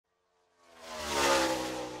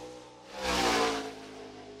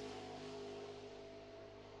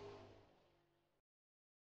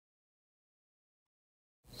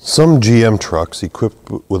Some GM trucks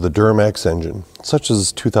equipped with a Duramax engine, such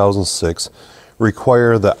as 2006,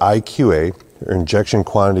 require the IQA, or Injection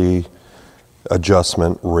Quantity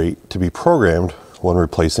Adjustment rate, to be programmed when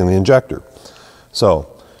replacing the injector.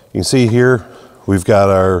 So you can see here we've got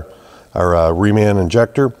our Reman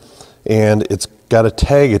injector, and it's got a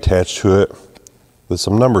tag attached to it with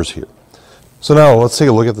some numbers here. So now let's take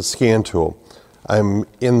a look at the scan tool. I'm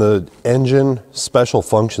in the engine special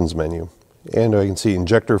functions menu, and I can see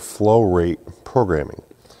Injector Flow Rate programming.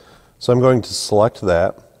 So I'm going to select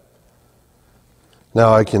that.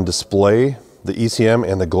 Now I can display the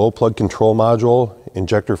ECM and the glow plug control module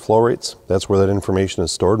injector flow rates. That's where that information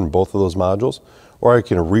is stored in both of those modules. Or I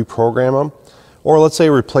can reprogram them. Or let's say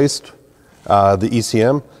replaced the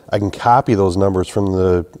ECM, I can copy those numbers from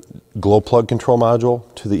the glow plug control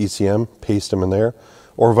module to the ECM, paste them in there,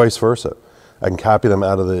 or vice versa. I can copy them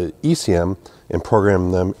out of the ECM and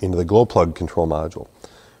program them into the glow plug control module.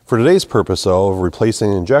 For today's purpose though, of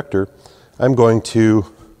replacing the injector, I'm going to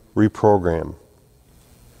reprogram.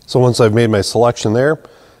 So once I've made my selection there,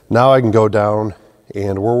 now I can go down,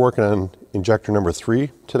 and we're working on injector number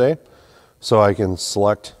 3 today. So I can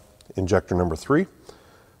select injector number 3,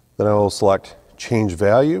 then I will select change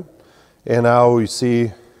value, and now we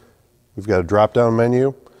see we've got a drop down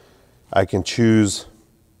menu. I can choose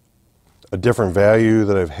a different value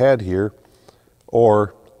that I've had here,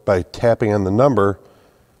 or by tapping on the number,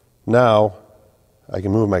 now I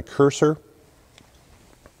can move my cursor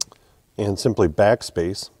and simply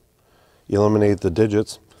backspace, eliminate the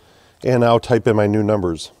digits, and now type in my new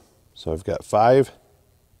numbers. So I've got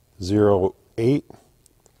 508,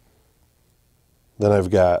 then I've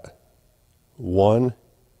got 1,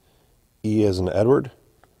 E as in Edward,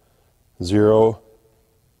 0,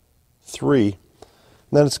 3, and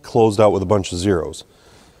then it's closed out with a bunch of zeros.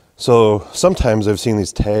 So sometimes I've seen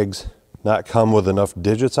these tags not come with enough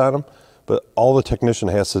digits on them, but all the technician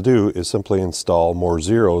has to do is simply install more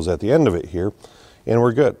zeros at the end of it here, and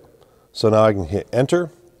we're good. So now I can hit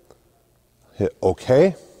enter, hit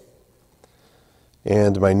OK,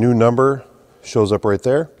 and my new number shows up right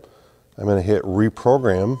there. I'm going to hit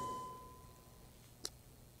reprogram.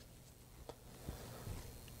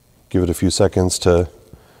 Give it a few seconds to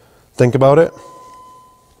think about it.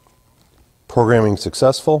 Programming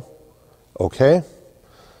successful, OK,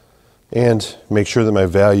 and make sure that my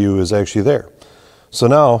value is actually there. So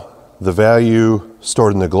now the value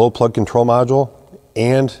stored in the glow plug control module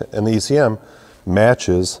and in the ECM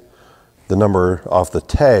matches the number off the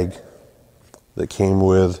tag that came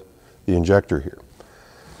with the injector here.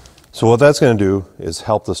 So what that's going to do is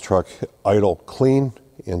help this truck idle clean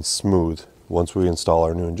and smooth once we install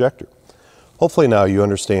our new injector. Hopefully now you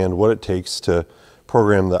understand what it takes to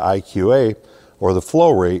program the IQA, or the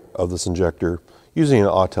flow rate, of this injector using an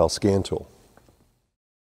Autel Scan Tool.